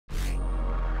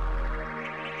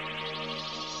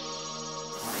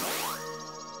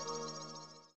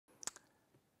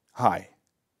Hi,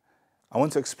 I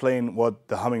want to explain what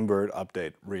the Hummingbird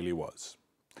update really was.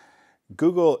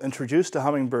 Google introduced the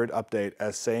Hummingbird update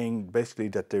as saying basically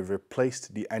that they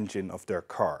replaced the engine of their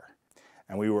car.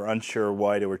 And we were unsure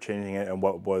why they were changing it and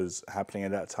what was happening at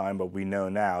that time, but we know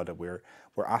now that we're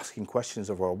asking questions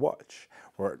of our watch.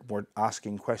 We're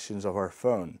asking questions of our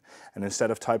phone. And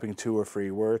instead of typing 2 or 3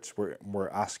 words, we're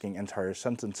asking entire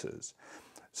sentences.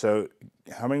 So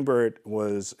Hummingbird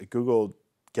was Google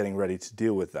getting ready to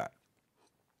deal with that.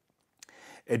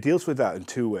 It deals with that in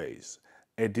 2 ways.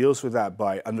 It deals with that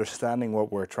by understanding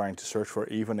what we're trying to search for,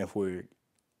 even if we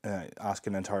ask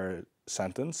an entire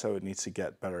sentence, so it needs to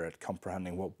get better at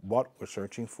comprehending what we're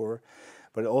searching for,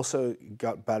 but it also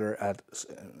got better at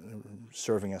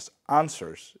serving us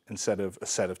answers instead of a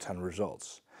set of 10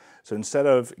 results. So instead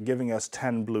of giving us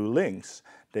 10 blue links,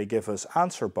 they give us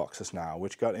answer boxes now,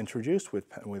 which got introduced with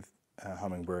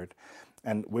Hummingbird,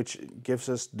 and which gives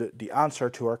us the answer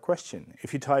to our question.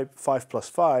 If you type 5 plus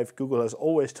 5, Google has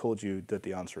always told you that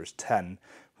the answer is 10.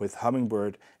 With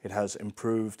Hummingbird, it has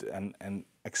improved and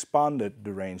expanded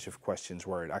the range of questions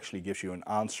where it actually gives you an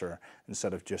answer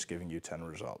instead of just giving you 10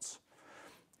 results.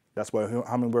 That's why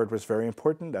Hummingbird was very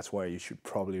important. That's why you should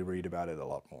probably read about it a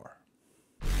lot more.